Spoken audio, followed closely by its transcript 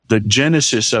The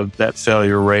genesis of that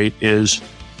failure rate is,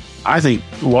 I think,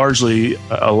 largely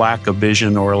a lack of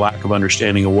vision or a lack of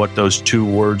understanding of what those two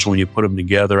words, when you put them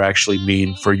together, actually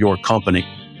mean for your company.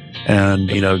 And,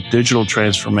 digital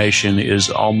transformation is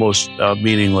almost a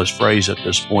meaningless phrase at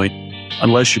this point,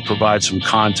 unless you provide some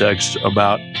context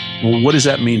about, well, what does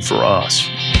that mean for us?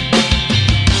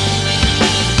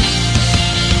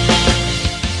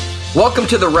 Welcome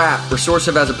to The Wrap,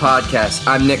 Resourcive as a Podcast.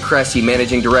 I'm Nick Cressy,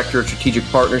 Managing Director of Strategic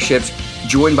Partnerships,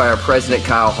 joined by our President,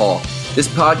 Kyle Hall. This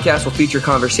podcast will feature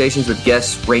conversations with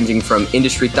guests ranging from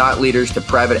industry thought leaders to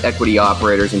private equity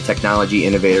operators and technology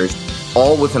innovators,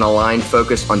 all with an aligned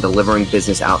focus on delivering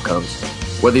business outcomes.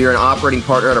 Whether you're an operating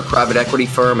partner at a private equity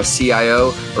firm, a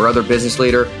CIO, or other business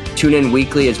leader, tune in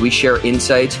weekly as we share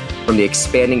insights from the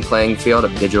expanding playing field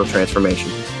of digital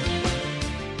transformation.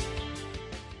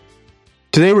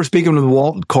 Today, we're speaking with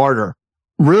Walt Carter.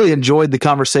 Really enjoyed the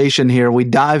conversation here. We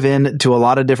dive into a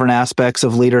lot of different aspects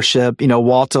of leadership.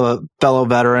 Walt's a fellow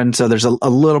veteran, so there's a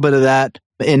little bit of that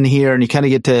in here, and you kind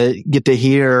of get to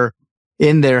hear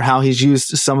in there how he's used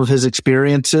some of his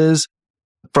experiences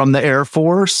from the Air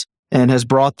Force and has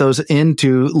brought those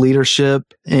into leadership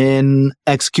in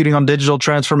executing on digital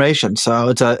transformation. So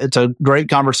it's a great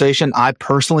conversation. I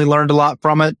personally learned a lot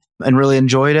from it and really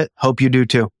enjoyed it. Hope you do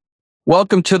too.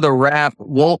 Welcome to The Wrap,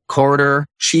 Walt Carter,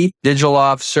 Chief Digital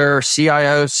Officer,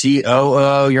 CIO,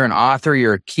 COO. You're an author,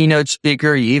 you're a keynote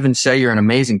speaker. You even say you're an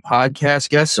amazing podcast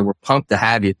guest, so we're pumped to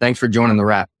have you. Thanks for joining The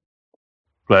Wrap.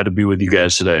 Glad to be with you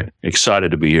guys today.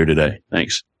 Excited to be here today.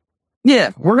 Thanks.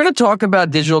 Yeah, we're going to talk about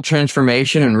digital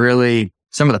transformation and really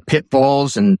some of the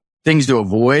pitfalls and things to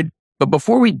avoid. But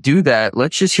before we do that,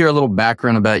 let's just hear a little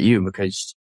background about you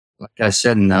because, like I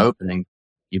said in the opening,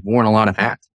 you've worn a lot of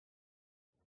hats.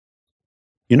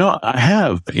 I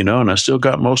have, and I still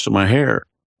got most of my hair.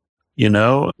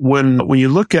 When you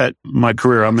look at my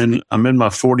career, I'm in my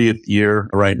 40th year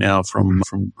right now from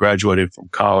graduated from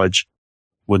college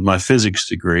with my physics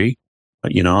degree.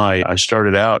 I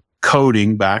started out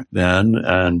coding back then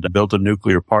and built a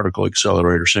nuclear particle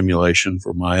accelerator simulation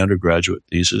for my undergraduate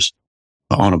thesis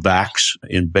on a VAX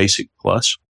in Basic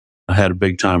Plus. I had a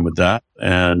big time with that.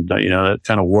 And, that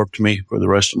kind of warped me for the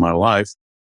rest of my life.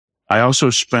 I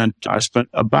spent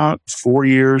about 4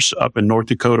 years up in North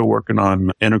Dakota working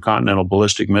on intercontinental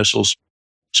ballistic missiles.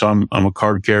 So I'm a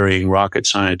card-carrying rocket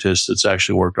scientist that's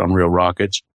actually worked on real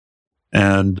rockets.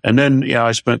 And then,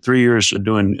 I spent 3 years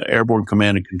doing airborne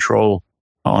command and control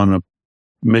on a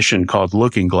mission called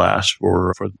Looking Glass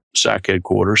for SAC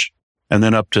headquarters, and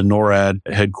then up to NORAD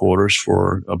headquarters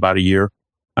for about a year.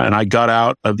 And I got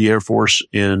out of the Air Force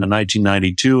in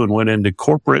 1992 and went into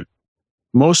corporate,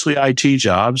 mostly IT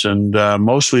jobs and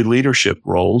mostly leadership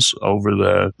roles over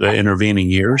the intervening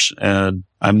years. And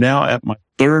I'm now at my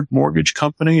third mortgage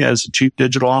company as a chief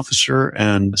digital officer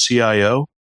and CIO.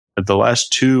 At the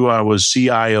last two, I was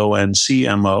CIO and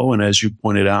CMO. And as you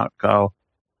pointed out, Kyle,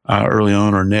 early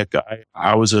on, or Nick,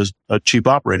 I was a chief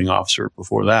operating officer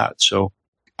before that. So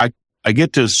I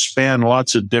get to span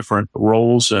lots of different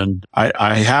roles, and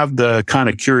I have the kind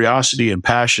of curiosity and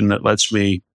passion that lets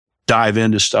me dive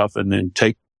into stuff and then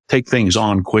take things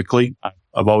on quickly.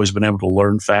 I've always been able to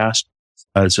learn fast.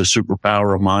 It's a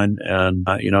superpower of mine. And,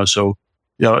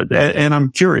 and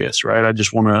I'm curious, right?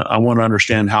 I want to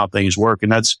understand how things work.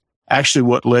 And that's actually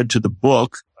what led to the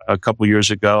book. A couple of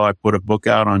years ago, I put a book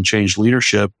out on change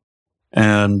leadership.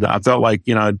 And I felt like,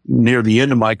 near the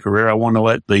end of my career, I want to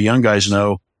let the young guys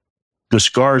know the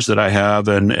scars that I have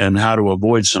and how to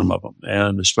avoid some of them.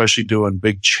 And especially doing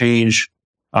big change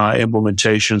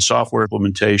implementation, software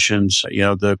implementations.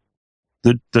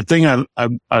 The thing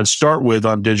I start with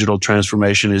on digital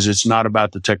transformation is it's not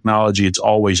about the technology. It's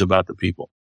always about the people.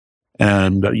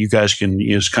 And you guys can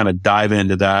just kind of dive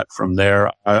into that from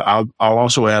there. I'll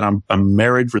also add, I'm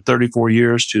married for 34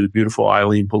 years to the beautiful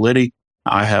Eileen Politti.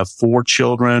 I have 4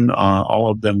 children, all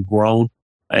of them grown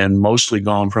and mostly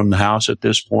gone from the house at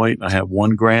this point. I have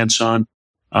one grandson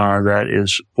that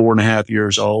is 4.5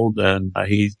 years old, and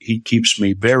he keeps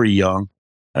me very young.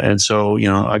 And so,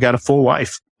 I got a full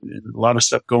life, a lot of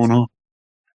stuff going on.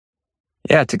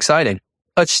 Yeah, it's exciting.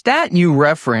 A stat you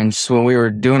referenced when we were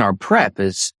doing our prep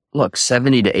is, look,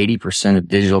 70 to 80% of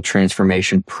digital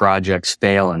transformation projects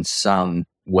fail in some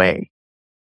way.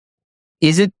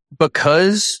 Is it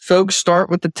because folks start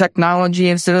with the technology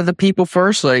instead of the people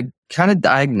first? Like, kind of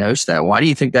diagnose that. Why do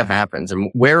you think that happens? And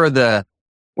where are the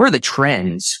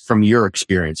trends from your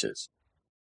experiences?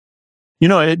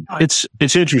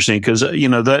 It's interesting because,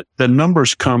 that the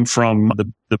numbers come from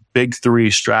the big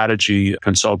 3 strategy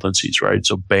consultancies, right?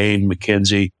 So Bain,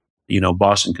 McKinsey,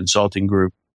 Boston Consulting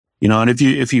Group. And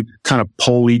if you kind of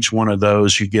poll each one of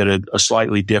those, you get a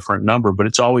slightly different number, but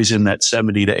it's always in that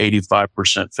 70 to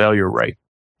 85% failure rate.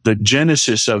 The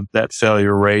genesis of that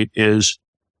failure rate is,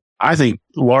 I think,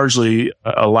 largely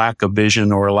a lack of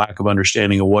vision or a lack of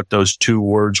understanding of what those two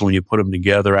words, when you put them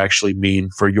together, actually mean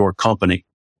for your company.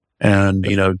 And,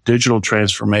 digital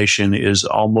transformation is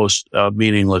almost a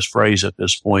meaningless phrase at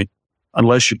this point,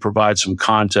 unless you provide some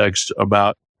context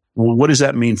about, well, what does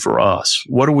that mean for us?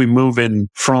 What are we moving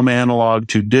from analog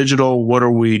to digital? What are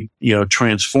we,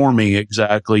 transforming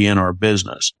exactly in our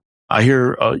business? I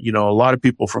hear, a lot of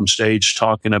people from stage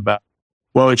talking about,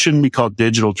 well, it shouldn't be called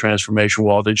digital transformation,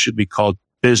 Walt. It should be called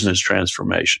business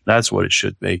transformation. That's what it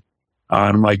should be.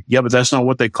 I'm like, yeah, but that's not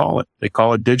what they call it. They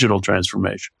call it digital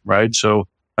transformation, right? So,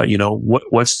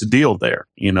 what's the deal there?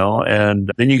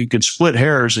 And then you can split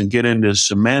hairs and get into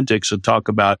semantics and talk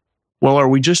about, well, are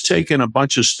we just taking a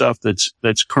bunch of stuff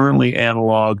that's currently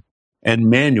analog and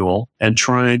manual and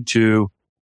trying to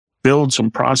build some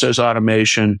process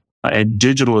automation and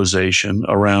digitalization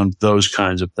around those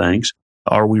kinds of things?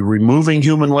 Are we removing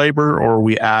human labor, or are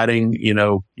we adding,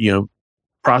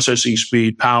 processing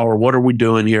speed, power? What are we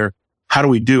doing here? How do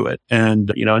we do it?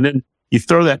 And, and then you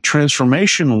throw that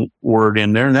transformation word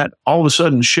in there, and that all of a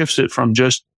sudden shifts it from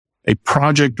just a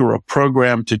project or a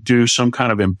program to do some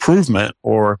kind of improvement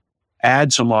or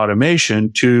add some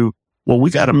automation to, well, we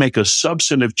got to make a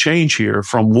substantive change here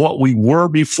from what we were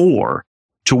before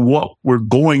to what we're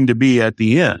going to be at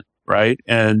the end, right?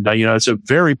 And, it's a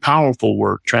very powerful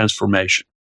word, transformation.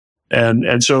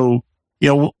 And so,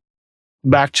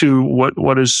 back to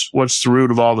what's the root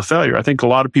of all the failure. I think a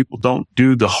lot of people don't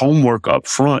do the homework up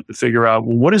front to figure out,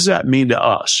 well, what does that mean to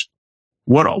us?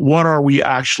 What are we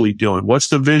actually doing? What's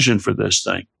the vision for this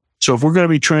thing? So if we're going to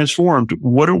be transformed,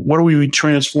 what are we being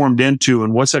transformed into,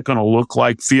 and what's that going to look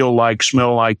like, feel like,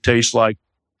 smell like, taste like?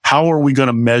 How are we going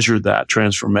to measure that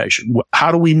transformation?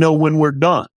 How do we know when we're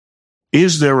done?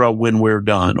 Is there a when we're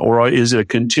done, or is it a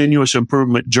continuous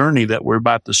improvement journey that we're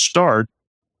about to start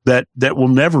that will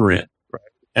never end?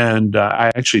 And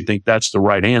I actually think that's the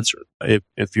right answer.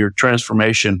 If your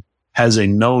transformation has a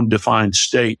known defined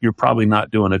state, you're probably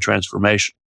not doing a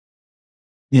transformation.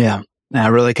 Yeah.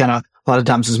 Really kind of, a lot of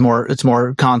times it's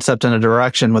more concept and a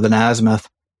direction with an azimuth.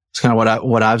 It's kind of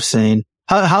what I've seen.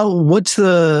 What's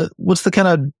the kind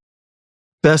of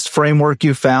best framework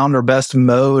you found, or best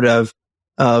mode of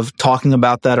talking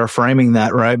about that or framing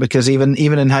that, right? Because even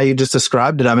in how you just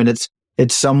described it, I mean, it's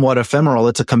somewhat ephemeral.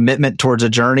 It's a commitment towards a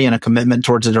journey and a commitment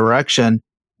towards a direction,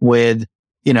 with,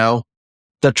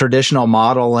 the traditional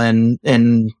model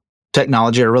in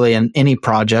technology, or really in any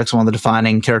projects. One of the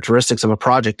defining characteristics of a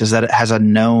project is that it has a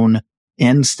known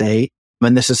end state.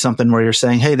 And this is something where you're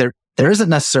saying, hey, there isn't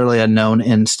necessarily a known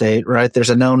end state, right? There's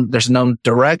a known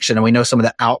direction, and we know some of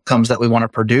the outcomes that we want to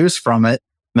produce from it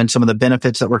and some of the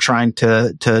benefits that we're trying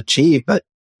to achieve. But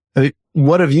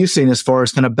what have you seen as far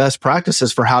as kind of best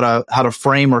practices for how to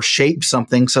frame or shape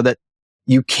something so that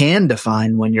you can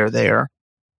define when you're there?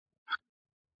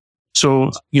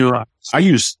 So, I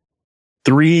use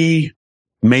three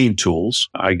main tools,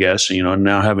 I guess,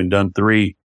 now having done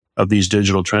 3 of these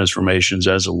digital transformations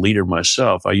as a leader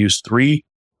myself, I use 3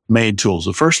 main tools.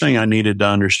 The first thing I needed to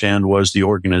understand was the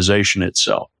organization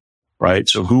itself, right?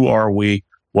 So who are we?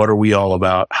 What are we all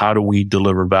about? How do we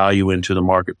deliver value into the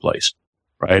marketplace?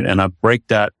 Right. And I break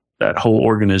that whole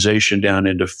organization down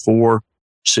into 4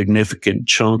 significant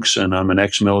chunks. And I'm an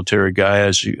ex-military guy,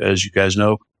 as you guys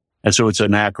know. And so it's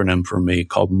an acronym for me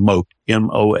called MOAT,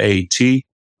 MOAT,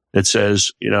 that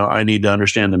says, I need to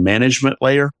understand the management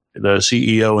layer, the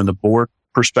CEO and the board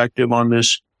perspective on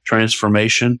this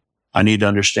transformation. I need to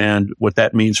understand what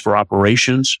that means for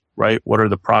operations, right? What are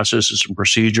the processes and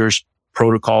procedures,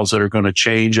 protocols that are going to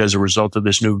change as a result of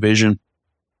this new vision?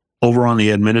 Over on the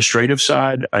administrative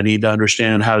side, I need to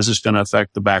understand, how is this going to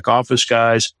affect the back office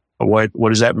guys? What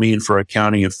does that mean for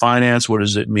accounting and finance? What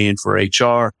does it mean for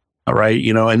HR? All right.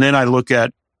 And then I look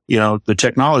at, the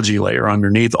technology layer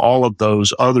underneath all of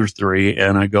those other 3.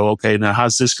 And I go, okay, now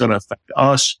how's this going to affect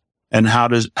us? And how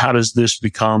does this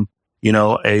become,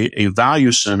 a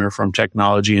value center from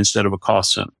technology instead of a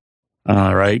cost center?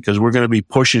 Right. Because we're going to be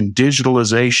pushing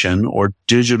digitalization or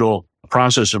digital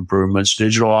process improvements,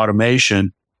 digital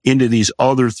automation into these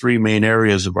other 3 main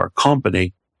areas of our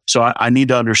company. So I need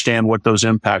to understand what those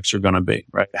impacts are going to be,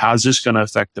 right? How's this going to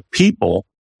affect the people?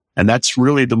 And that's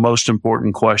really the most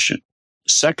important question.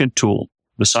 Second tool,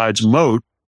 besides MOAT,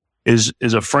 is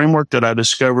a framework that I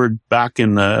discovered back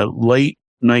in the late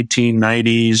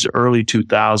 1990s, early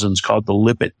 2000s, called the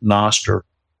Lippitt-Noster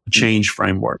change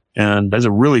framework. And that's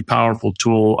a really powerful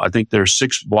tool. I think there's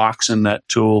 6 blocks in that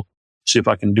tool. See if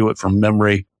I can do it from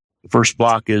memory. The first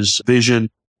block is vision.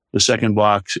 The second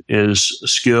block is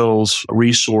skills,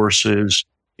 resources,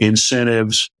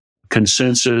 incentives,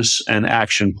 consensus, and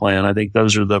action plan. I think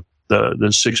those are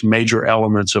the 6 major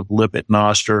elements of Lippitt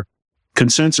Noster.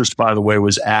 Consensus, by the way,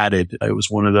 was added. It was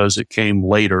one of those that came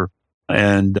later.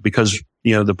 And because,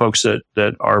 the folks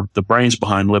that are the brains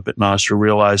behind Lippitt Noster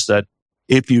realize that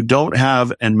if you don't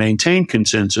have and maintain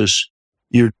consensus,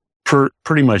 you're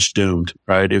pretty much doomed,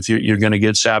 right? If you're going to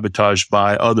get sabotaged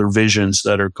by other visions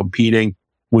that are competing,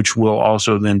 which will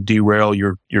also then derail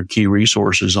your key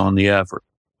resources on the effort.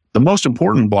 The most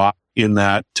important block in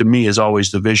that, to me, is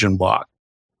always the vision block.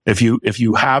 If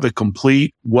you have a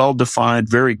complete, well-defined,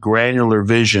 very granular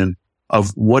vision of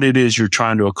what it is you're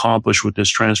trying to accomplish with this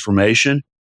transformation,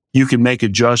 you can make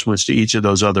adjustments to each of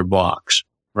those other blocks,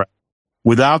 right?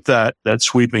 Without that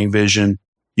sweeping vision,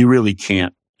 you really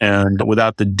can't. And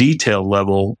without the detail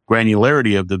level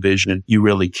granularity of the vision, you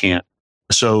really can't.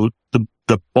 So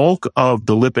the bulk of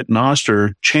the Lippitt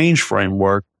Noster change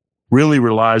framework really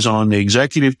relies on the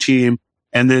executive team.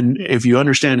 And then if you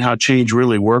understand how change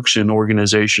really works in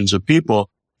organizations of people,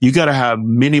 you got to have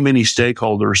many, many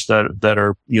stakeholders that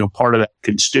are, part of that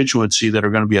constituency that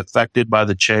are going to be affected by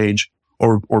the change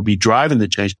or be driving the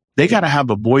change. They got to have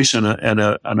a voice and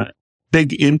a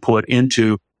big input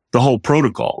into the whole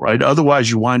protocol, right? Otherwise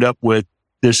you wind up with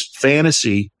this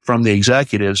fantasy from the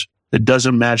executives that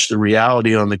doesn't match the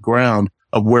reality on the ground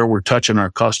of where we're touching our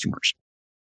customers.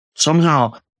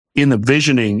 Somehow in the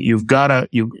visioning, you've got to,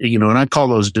 and I call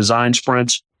those design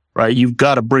sprints, right? You've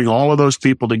got to bring all of those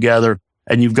people together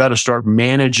and you've got to start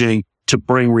managing to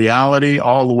bring reality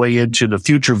all the way into the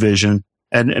future vision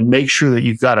and make sure that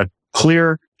you've got a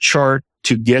clear chart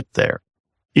to get there.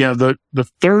 The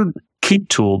third key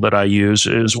tool that I use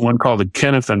is one called the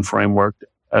Kennethan framework.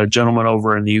 A gentleman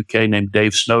over in the UK named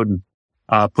Dave Snowden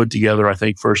put together, I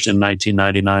think, first in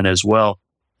 1999 as well.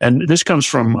 And this comes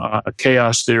from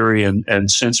chaos theory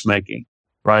and sense making,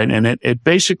 right? And it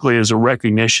basically is a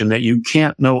recognition that you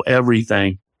can't know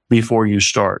everything before you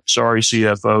start. Sorry,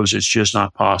 CFOs, it's just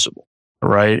not possible,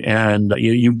 right? And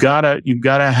you've got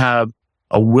to have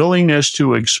a willingness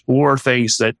to explore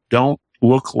things that don't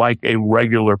look like a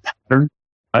regular pattern.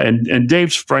 And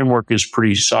Dave's framework is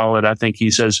pretty solid. I think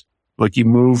he says, look, you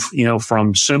move,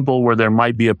 from simple where there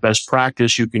might be a best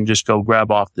practice you can just go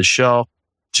grab off the shelf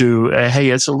to, hey,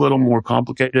 it's a little more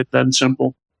complicated than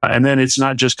simple. And then it's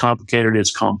not just complicated,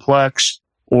 it's complex,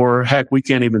 or heck, we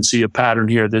can't even see a pattern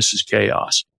here. This is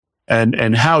chaos.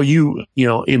 And how you,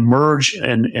 emerge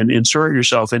and insert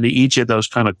yourself into each of those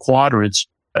kind of quadrants,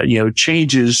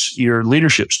 changes your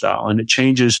leadership style and it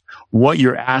changes what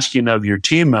you're asking of your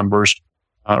team members.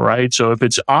 Right. So if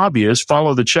it's obvious,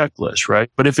 follow the checklist, right?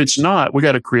 But if it's not, we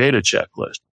got to create a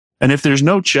checklist. And if there's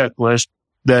no checklist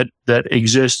that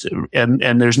exists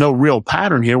and there's no real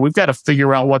pattern here, we've got to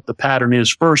figure out what the pattern is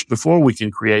first before we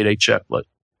can create a checklist,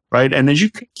 right? And as you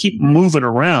keep moving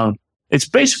around, it's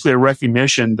basically a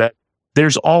recognition that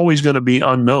there's always going to be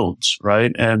unknowns,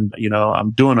 right? And,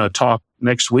 I'm doing a talk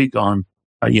next week on,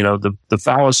 the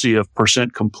fallacy of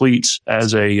percent completes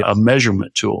as a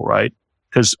measurement tool, right?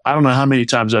 Because I don't know how many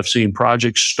times I've seen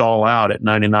projects stall out at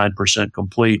 99%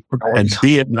 complete and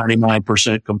be at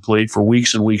 99% complete for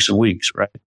weeks and weeks and weeks, right?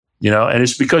 And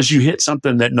it's because you hit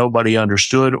something that nobody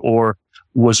understood or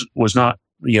was not,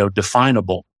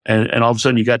 definable. And all of a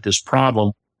sudden you got this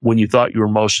problem when you thought you were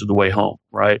most of the way home,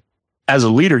 right? As a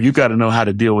leader, you've got to know how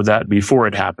to deal with that before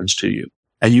it happens to you.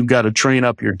 And you've got to train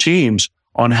up your teams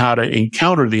on how to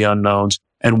encounter the unknowns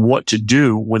and what to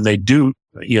do when they do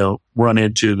run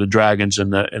into the dragons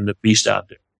and the beast out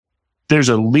there. There's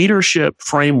a leadership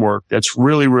framework that's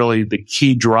really, really the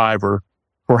key driver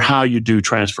for how you do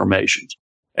transformations.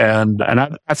 And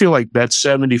I feel like that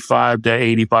 75 to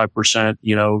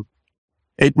 85%,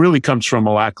 it really comes from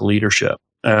a lack of leadership.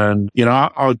 And,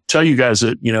 I'll tell you guys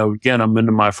that, again, I'm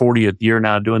into my 40th year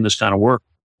now doing this kind of work.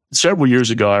 Several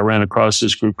years ago, I ran across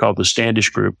this group called the Standish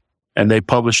Group, and they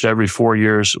published every 4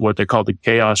 years what they call the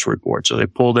chaos report. So they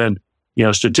pulled in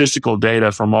statistical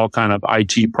data from all kind of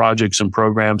IT projects and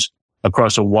programs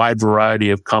across a wide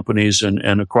variety of companies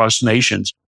and across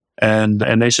nations. And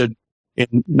they said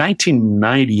in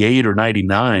 1998 or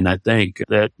 99, I think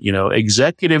that,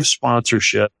 executive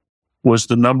sponsorship was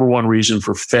the number one reason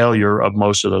for failure of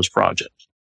most of those projects.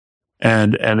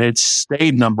 And it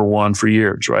stayed number one for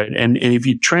years, right? And if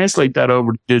you translate that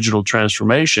over to digital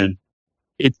transformation,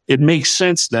 it makes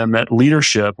sense then that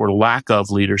leadership or lack of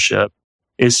leadership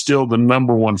is still the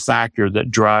number one factor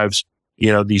that drives,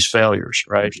 these failures,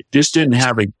 right? It just didn't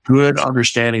have a good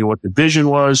understanding of what the vision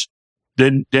was,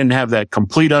 didn't have that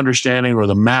complete understanding or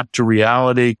the map to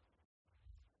reality.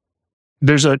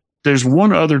 There's a there's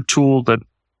one other tool that,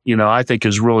 I think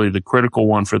is really the critical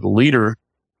one for the leader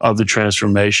of the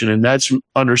transformation. And that's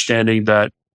understanding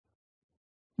that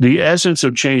the essence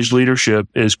of change leadership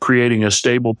is creating a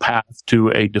stable path to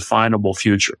a definable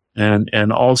future.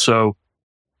 And also,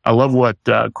 I love what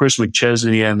Chris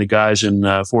McChesney and the guys in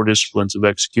 4 Disciplines of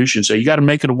Execution say. You got to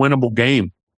make it a winnable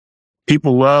game.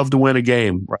 People love to win a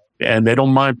game, right? And they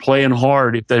don't mind playing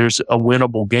hard if there's a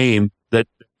winnable game that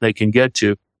they can get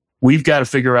to. We've got to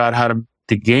figure out how to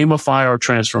gamify our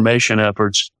transformation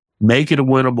efforts, make it a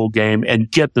winnable game,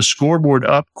 and get the scoreboard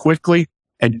up quickly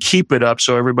and keep it up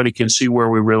so everybody can see where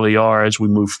we really are as we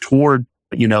move toward,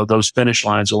 those finish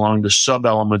lines along the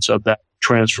sub-elements of that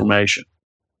transformation.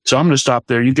 So I'm going to stop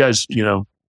there. You guys,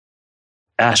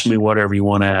 ask me whatever you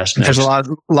want to ask next. There's a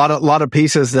lot of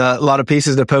pieces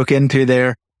to poke into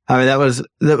there. I mean, that was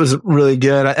really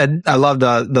good. I love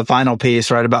the final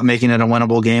piece, right, about making it a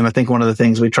winnable game. I think one of the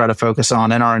things we try to focus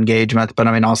on in our engagement, but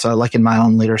I mean, also like in my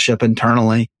own leadership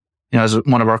internally, as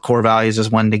one of our core values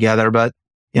is win together. But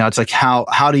it's like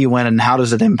how do you win and how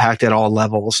does it impact at all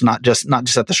levels, not just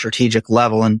at the strategic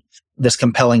level and this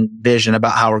compelling vision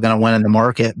about how we're going to win in the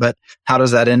market, but how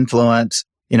does that influence,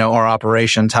 our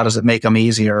operations? How does it make them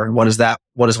easier? What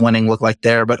does winning look like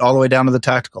there? But all the way down to the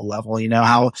tactical level,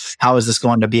 how is this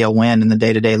going to be a win in the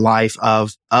day-to-day life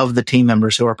of the team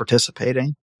members who are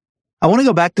participating? I want to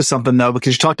go back to something though,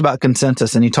 because you talked about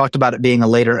consensus and you talked about it being a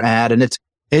later ad, and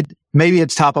maybe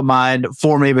it's top of mind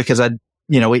for me because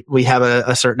we have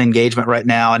a certain engagement right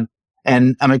now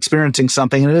and I'm experiencing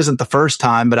something, and it isn't the first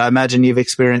time, but I imagine you've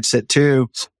experienced it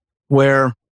too,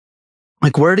 where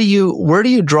do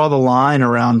you draw the line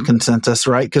around consensus,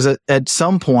 right? Because at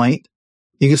some point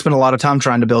you can spend a lot of time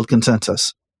trying to build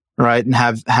consensus, right? And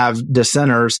have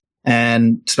dissenters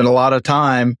and spend a lot of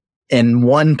time in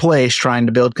one place trying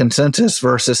to build consensus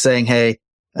versus saying, hey,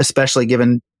 especially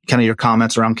given kind of your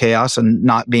comments around chaos and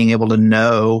not being able to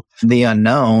know the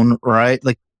unknown, right?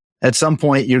 Like at some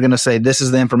point you're going to say, this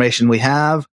is the information we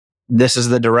have. This is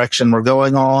the direction we're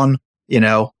going on,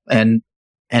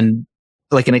 and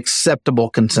like an acceptable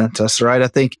consensus, right? I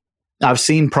think I've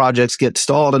seen projects get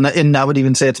stalled, and I would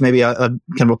even say it's maybe a kind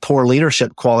of a poor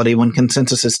leadership quality when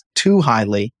consensus is too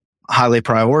highly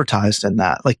prioritized in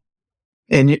that. Like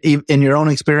in your own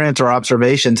experience or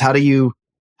observations, how do you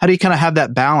kind of have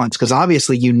that balance? Because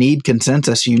obviously you need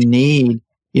consensus. You need,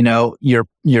 you need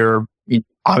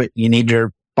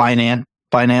your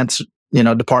finance,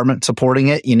 department supporting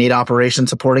it. You need operations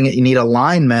supporting it. You need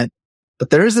alignment. But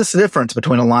there is this difference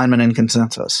between alignment and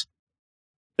consensus.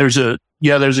 There's a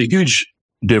huge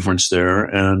difference there.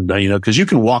 And, because you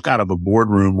can walk out of a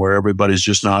boardroom where everybody's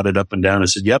just nodded up and down and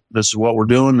said, yep, this is what we're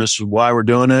doing. This is why we're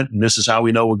doing it. And this is how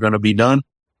we know we're going to be done.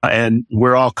 And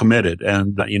we're all committed.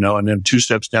 And, and then 2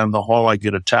 steps down the hall, I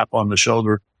get a tap on the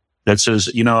shoulder that says,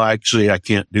 actually, I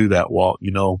can't do that, Walt.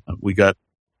 We got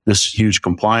this huge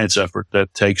compliance effort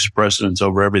that takes precedence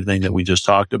over everything that we just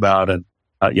talked about. And,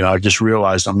 I just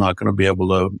realized I'm not going to be able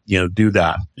to, do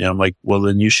that. I'm like, well,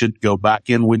 then you should go back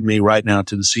in with me right now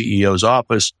to the CEO's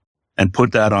office and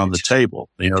put that on the table.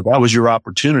 That was your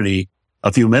opportunity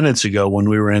a few minutes ago when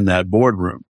we were in that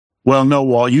boardroom. Well, no,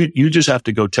 Walt, you just have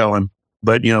to go tell him.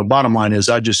 But, bottom line is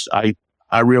I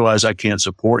realize I can't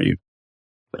support you.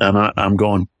 And I'm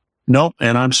going, nope.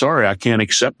 And I'm sorry. I can't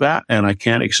accept that. And I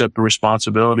can't accept the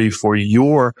responsibility for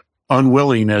your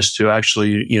unwillingness to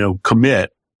actually,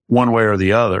 commit one way or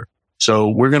the other. So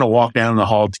we're going to walk down the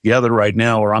hall together right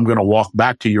now, or I'm going to walk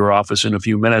back to your office in a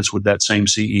few minutes with that same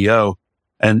CEO.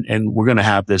 And we're going to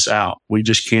have this out. We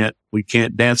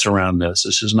can't dance around this.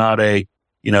 This is not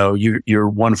you're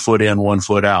 1 foot in, 1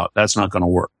 foot out. That's not going to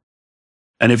work.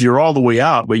 And if you're all the way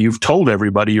out, but you've told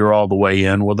everybody you're all the way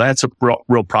in, well, that's a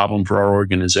real problem for our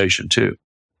organization too.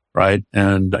 Right.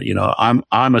 And,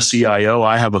 I'm a CIO.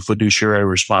 I have a fiduciary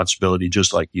responsibility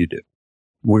just like you do.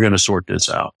 We're going to sort this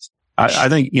out. I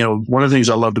think, one of the things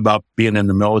I loved about being in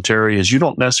the military is you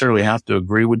don't necessarily have to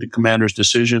agree with the commander's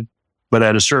decision, but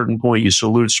at a certain point you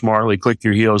salute smartly, click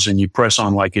your heels, and you press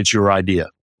on like it's your idea,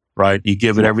 right? You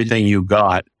give it everything you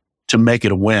got to make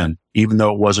it a win, even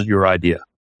though it wasn't your idea,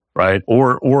 right?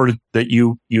 Or that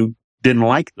you didn't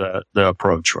like the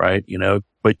approach, right?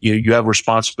 But you have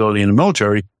responsibility in the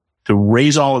military to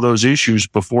raise all of those issues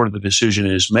before the decision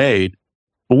is made.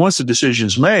 But once the decision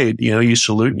is made, you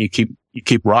salute and you keep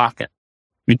rocking.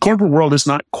 The corporate world is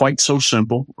not quite so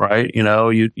simple, right?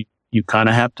 You kind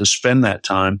of have to spend that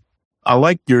time. I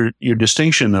like your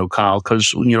distinction though, Kyle,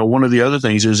 because, one of the other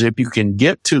things is if you can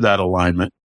get to that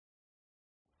alignment,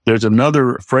 there's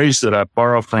another phrase that I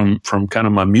borrow from kind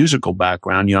of my musical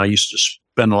background. I used to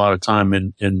spend a lot of time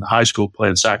in high school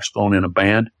playing saxophone in a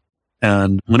band.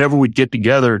 And whenever we'd get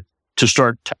together to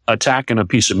start attacking a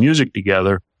piece of music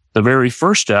together, the very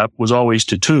first step was always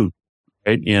to tune,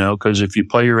 right? Because if you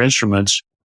play your instruments,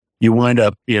 you wind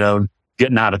up,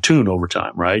 getting out of tune over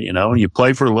time, right? You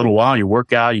play for a little while, you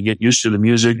work out, you get used to the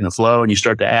music and the flow, and you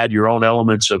start to add your own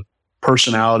elements of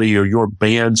personality or your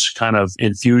band's kind of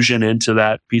infusion into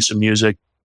that piece of music.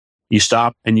 You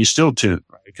stop and you still tune,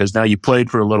 right? Because now you played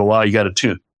for a little while, you got to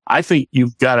tune. I think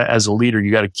you've got to, as a leader,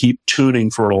 you got to keep tuning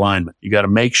for alignment. You got to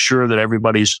make sure that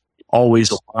everybody's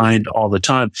always aligned all the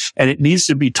time. And it needs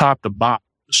to be top to bottom.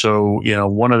 So,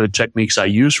 one of the techniques I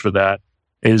use for that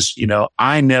is,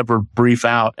 I never brief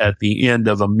out at the end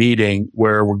of a meeting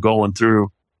where we're going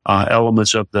through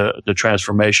elements of the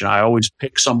transformation. I always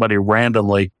pick somebody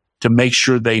randomly to make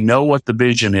sure they know what the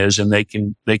vision is and they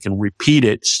can repeat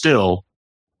it still.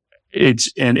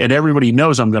 And everybody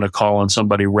knows I'm going to call on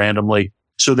somebody randomly.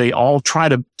 So they all try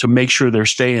to make sure they're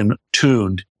staying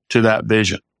tuned to that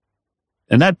vision.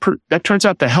 And that turns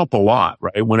out to help a lot,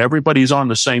 right? When everybody's on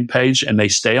the same page and they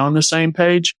stay on the same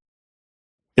page,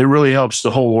 it really helps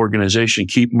the whole organization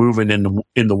keep moving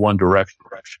in the one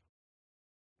direction.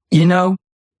 You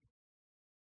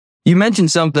mentioned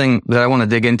something that I want to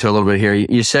dig into a little bit here.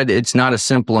 You said it's not as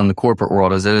simple in the corporate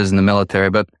world as it is in the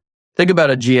military, but think about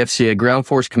a GFC, a ground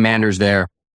force commander's there.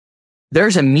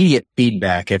 There's immediate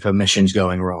feedback if a mission's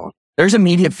going wrong. There's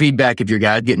immediate feedback if your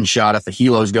guy's getting shot, if the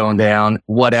helo's going down,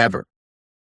 whatever.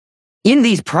 In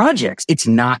these projects, it's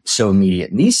not so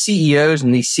immediate. These CEOs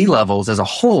and these C-levels as a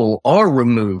whole are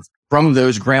removed from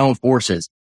those ground forces.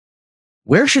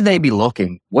 Where should they be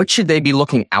looking? What should they be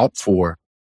looking out for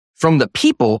from the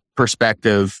people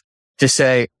perspective to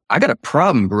say, I got a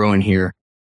problem brewing here,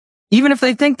 even if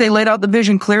they think they laid out the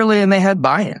vision clearly and they had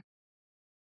buy-in?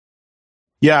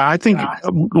 Yeah, I think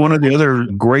one of the other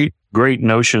great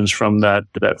notions from that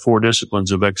 4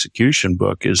 Disciplines of Execution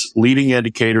book is leading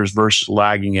indicators versus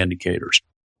lagging indicators.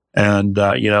 And,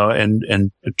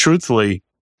 and truthfully,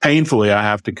 painfully, I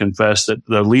have to confess that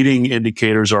the leading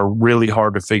indicators are really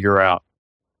hard to figure out.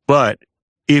 But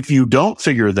if you don't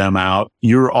figure them out,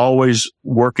 you're always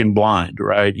working blind,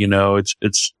 right? Again,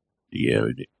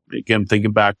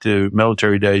 thinking back to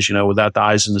military days, without the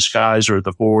eyes in the skies or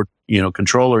the forward,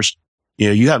 controllers,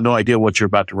 you have no idea what you're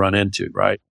about to run into,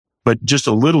 right? But just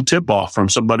a little tip off from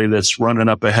somebody that's running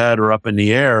up ahead or up in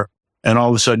the air, and all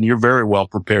of a sudden you're very well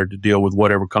prepared to deal with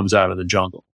whatever comes out of the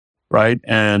jungle, right?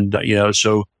 And,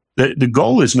 so the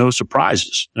goal is no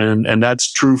surprises. And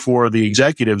that's true for the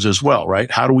executives as well,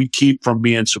 right? How do we keep from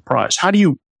being surprised? How do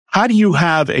you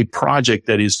have a project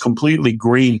that is completely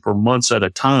green for months at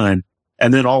a time,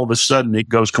 and then all of a sudden it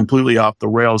goes completely off the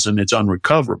rails and it's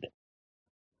unrecoverable?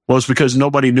 Well, it's because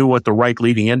nobody knew what the right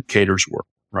leading indicators were,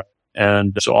 right?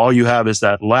 And so all you have is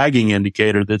that lagging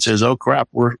indicator that says, oh crap,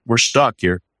 we're stuck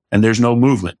here and there's no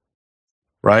movement,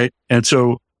 right? And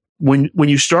so when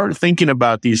you start thinking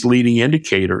about these leading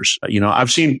indicators,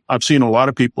 I've seen a lot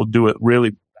of people do it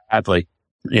really badly.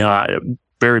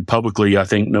 Very publicly, I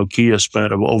think Nokia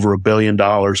spent over $1 billion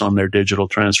on their digital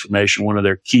transformation. One of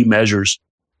their key measures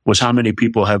was how many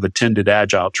people have attended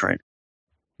agile training.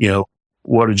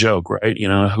 What a joke, right?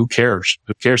 Who cares?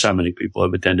 Who cares how many people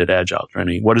have attended agile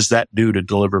training? What does that do to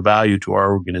deliver value to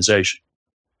our organization,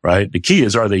 right? The key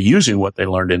is, are they using what they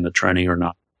learned in the training or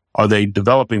not? Are they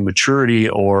developing maturity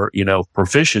or,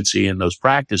 proficiency in those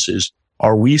practices?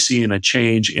 Are we seeing a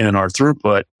change in our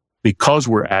throughput because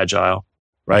we're agile,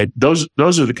 right? Those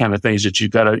are the kind of things that you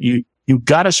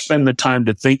gotta spend the time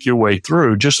to think your way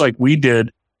through, just like we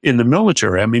did in the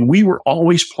military. I mean, we were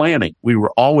always planning.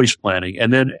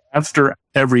 And then after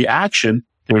every action,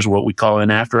 there's what we call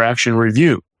an after action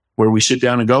review, where we sit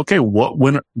down and go, okay, what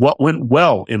went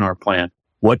well in our plan?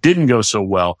 What didn't go so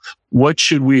well? What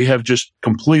should we have just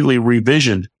completely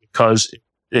revisioned because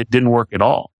it didn't work at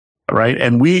all? Right.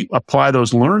 And we apply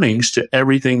those learnings to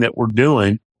everything that we're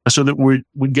doing so that we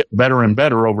get better and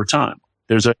better over time.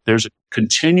 There's a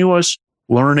continuous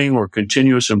learning or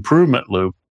continuous improvement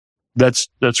loop. That's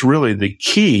really the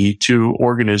key to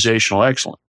organizational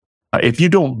excellence. If you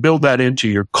don't build that into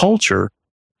your culture,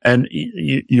 and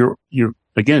you're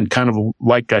again, kind of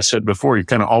like I said before, you're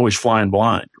kind of always flying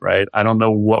blind, right? I don't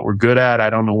know what we're good at. I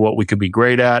don't know what we could be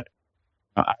great at.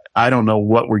 I don't know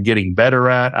what we're getting better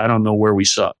at. I don't know where we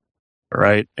suck,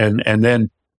 right? And then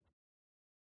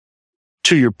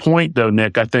to your point though,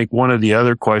 Nick, I think one of the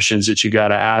other questions that you got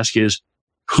to ask is,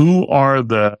 who are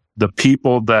the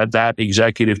people that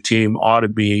executive team ought to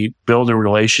be building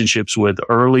relationships with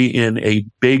early in a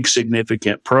big,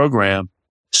 significant program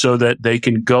so that they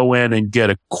can go in and get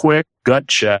a quick gut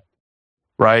check,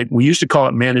 right? We used to call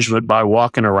it management by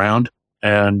walking around,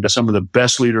 and some of the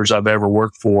best leaders I've ever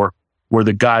worked for were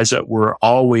the guys that were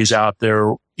always out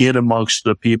there in amongst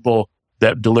the people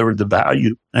that delivered the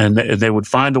value. And they would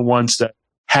find the ones that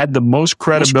had the most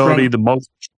credibility, the most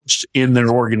in their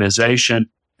organization,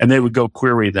 and they would go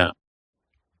query them.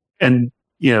 And,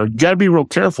 you got to be real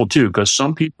careful too, because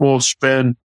some people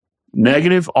spend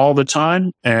negative all the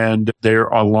time and they're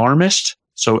alarmist.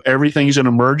 So everything's an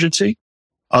emergency.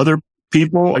 Other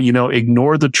people,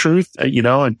 ignore the truth,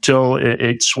 until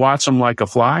it swats them like a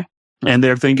fly. And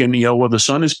they're thinking, well, the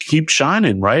sun keeps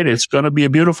shining, right? It's going to be a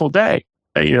beautiful day.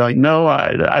 And you're like, no,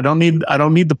 I don't need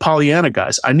the Pollyanna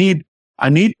guys. I need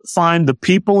to find the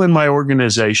people in my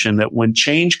organization that when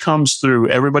change comes through,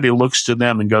 everybody looks to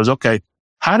them and goes, okay,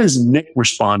 how does Nick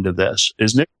respond to this?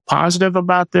 Is Nick positive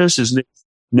about this? Is Nick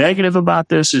negative about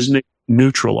this? Is Nick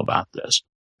neutral about this?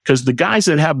 Because the guys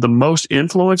that have the most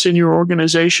influence in your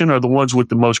organization are the ones with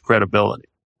the most credibility.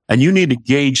 And you need to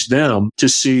gauge them to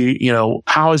see,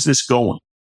 how is this going?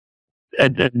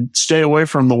 And stay away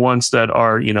from the ones that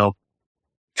are,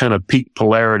 kind of peak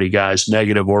polarity guys,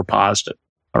 negative or positive.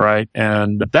 All right.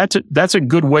 And that's a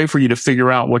good way for you to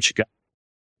figure out what you got.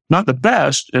 Not the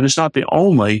best, and it's not the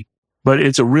only, but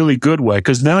it's a really good way,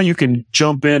 because now you can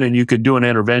jump in and you can do an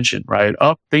intervention, right?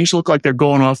 Things look like they're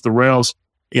going off the rails.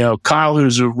 Kyle,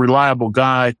 who's a reliable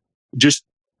guy, just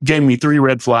gave me 3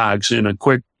 red flags in a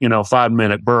quick,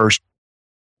 5-minute burst.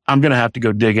 I'm going to have to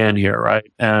go dig in here, right?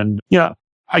 And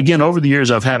again, over the years,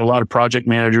 I've had a lot of project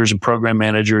managers and program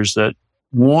managers that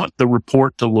want the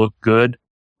report to look good.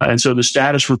 And so the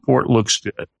status report looks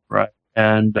good, right?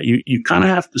 And you kind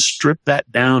of have to strip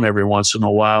that down every once in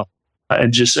a while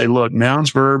and just say, look, nouns,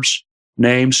 verbs,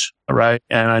 names, all right?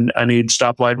 And I need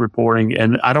stoplight reporting.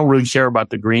 And I don't really care about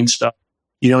the green stuff.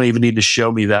 You don't even need to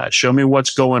show me that. Show me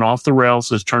what's going off the rails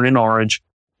that's turning orange,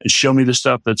 and show me the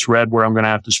stuff that's red where I'm going to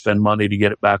have to spend money to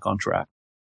get it back on track.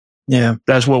 Yeah.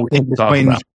 That's what we're talking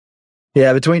about.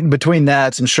 Yeah. Between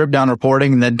that, some strip down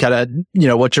reporting, and then kind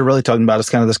of, what you're really talking about is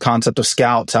kind of this concept of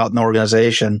scouts out in the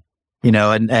organization,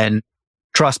 and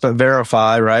trust but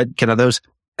verify, right? Kind of those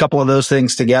couple of those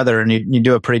things together, and you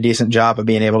do a pretty decent job of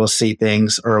being able to see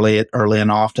things early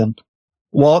and often.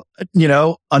 Well,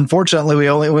 unfortunately, we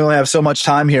only have so much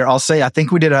time here. I'll say, I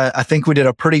think we did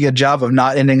a pretty good job of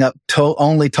not ending up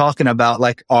only talking about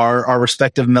like our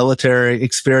respective military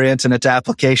experience and its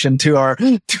application to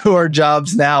our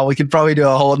jobs now. We could probably do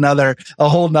a whole nother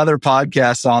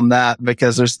podcast on that,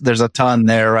 because there's a ton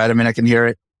there, right? I mean,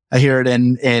 I hear it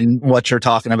in what you're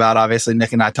talking about. Obviously,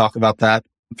 Nick and I talk about that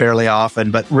fairly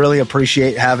often, but really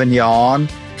appreciate having you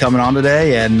coming on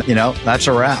today. And, that's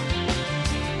a wrap.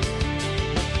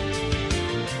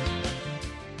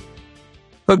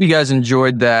 Hope you guys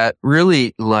enjoyed that.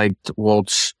 Really liked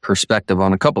Walt's perspective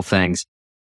on a couple things.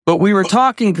 But we were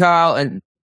talking, Kyle, and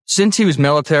since he was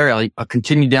military, I'll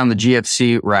continue down the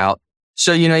GFC route.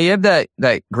 So, you have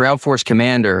that ground force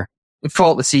commander,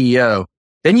 call it the CEO.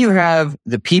 Then you have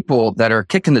the people that are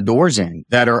kicking the doors in,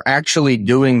 that are actually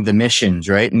doing the missions,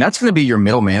 right? And that's going to be your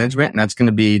middle management, and that's going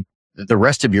to be the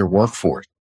rest of your workforce.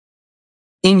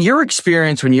 In your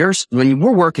experience, when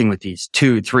we're working with these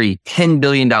 2, 3, $10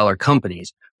 billion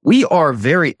companies, we are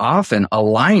very often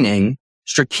aligning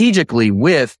strategically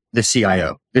with the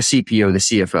CIO, the CPO, the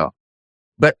CFO.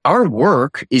 But our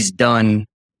work is done,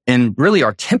 and really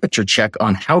our temperature check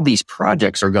on how these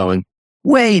projects are going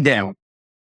way down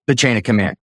the chain of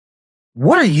command.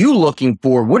 What are you looking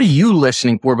for? What are you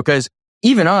listening for? Because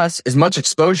even us, as much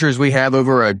exposure as we have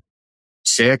over a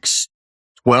 6,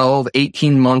 12,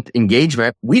 18-month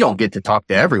engagement, we don't get to talk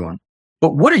to everyone.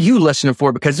 But what are you listening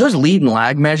for? Because those lead and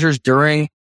lag measures during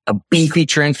a beefy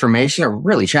transformation are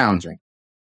really challenging.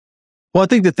 Well, I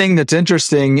think the thing that's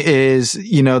interesting is,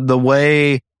 the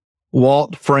way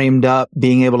Walt framed up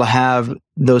being able to have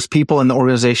those people in the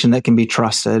organization that can be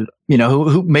trusted,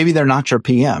 who maybe they're not your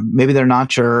PM, maybe they're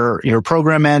not your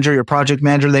program manager, your project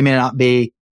manager. They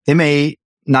may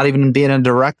not even be in a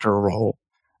director role,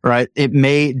 right? It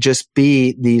may just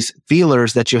be these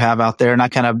feelers that you have out there. And I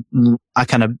kind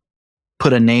of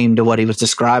put a name to what he was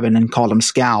describing and called them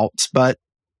scouts. But,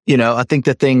 I think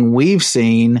the thing we've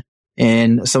seen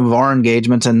in some of our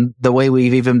engagements, and the way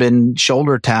we've even been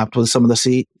shoulder tapped with some of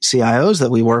the CIOs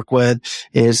that we work with,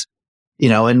 is,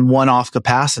 in one-off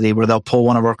capacity where they'll pull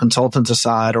one of our consultants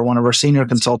aside or one of our senior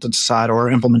consultants aside or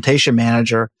our implementation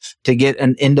manager to get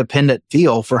an independent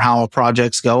feel for how a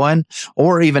project's going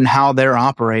or even how they're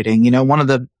operating. It's one of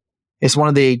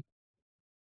the,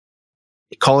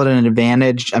 call it an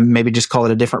advantage, and maybe just call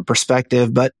it a different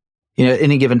perspective. But, at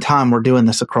any given time, we're doing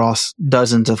this across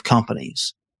dozens of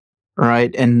companies.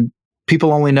 Right. And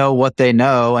people only know what they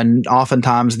know. And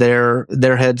oftentimes their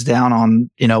heads down on,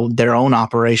 their own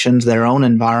operations, their own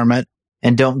environment.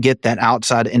 and don't get that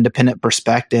outside independent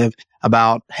perspective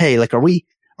about, hey, like, are we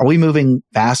moving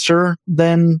faster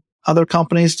than other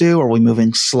companies do? Are we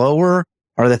moving slower?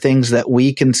 Are the things that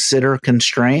we consider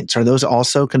constraints, are those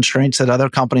also constraints that other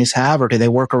companies have, or do they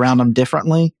work around them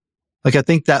differently? Like, I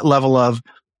think that level of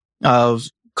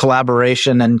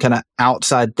collaboration and kind of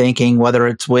outside thinking, whether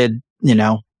it's with,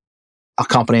 a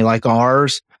company like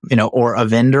ours, or a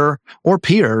vendor or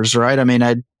peers, right? I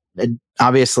mean,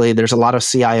 obviously there's a lot of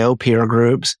CIO peer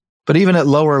groups, but even at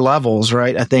lower levels,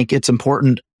 right? I think it's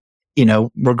important,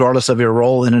 regardless of your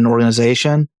role in an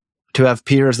organization, to have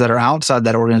peers that are outside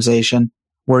that organization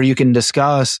where you can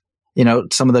discuss,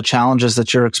 some of the challenges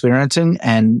that you're experiencing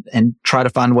and try to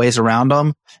find ways around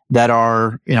them that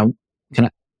are, kind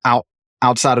of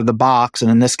outside of the box.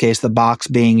 And in this case, the box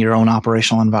being your own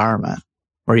operational environment,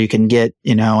 where you can get,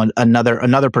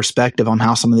 another perspective on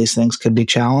how some of these things could be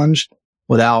challenged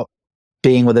without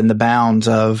being within the bounds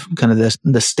of kind of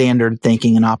the standard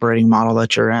thinking and operating model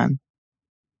that you're in.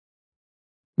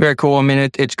 Very cool. I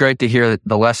mean, it's great to hear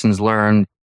the lessons learned.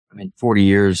 40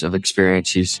 years of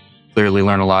experience. He's clearly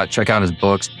learned a lot. Check out his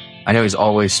books. I know he's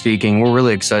always speaking. We're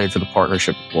really excited for the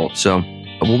partnership with Walt. So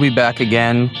we'll be back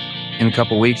again in a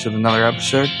couple of weeks with another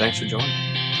episode. Thanks for joining.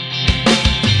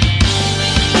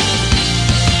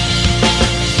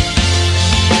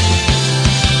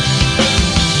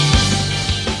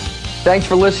 Thanks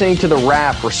for listening to The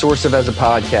Wrap, Resourcive as a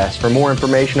podcast. For more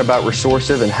information about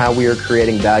Resourcive and how we are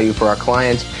creating value for our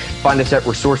clients, find us at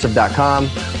resourcive.com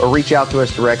or reach out to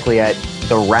us directly at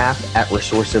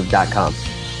thewrap@resourcive.com.